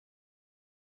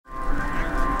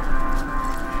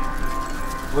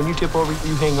When you tip over,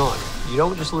 you hang on. You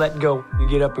don't just let go. You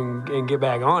get up and get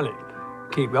back on it.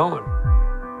 Keep going.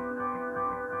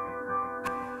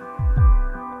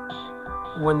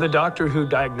 When the doctor who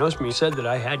diagnosed me said that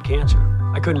I had cancer,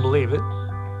 I couldn't believe it.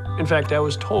 In fact, I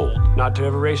was told not to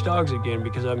ever race dogs again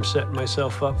because I'm setting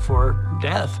myself up for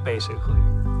death, basically.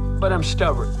 But I'm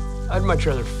stubborn. I'd much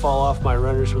rather fall off my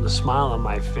runners with a smile on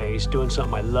my face, doing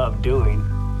something I love doing.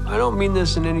 I don't mean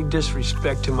this in any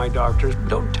disrespect to my doctors.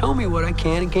 Don't tell me what I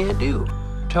can and can't do.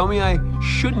 Tell me I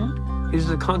shouldn't. These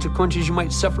are the consequences you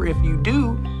might suffer if you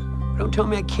do. Don't tell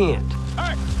me I can't.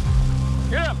 Hey,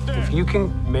 get up there. If you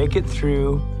can make it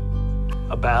through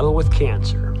a battle with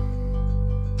cancer,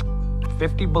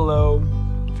 50 below,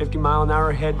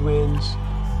 50-mile-an-hour headwinds,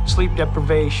 sleep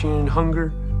deprivation,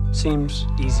 hunger, seems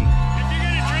easy.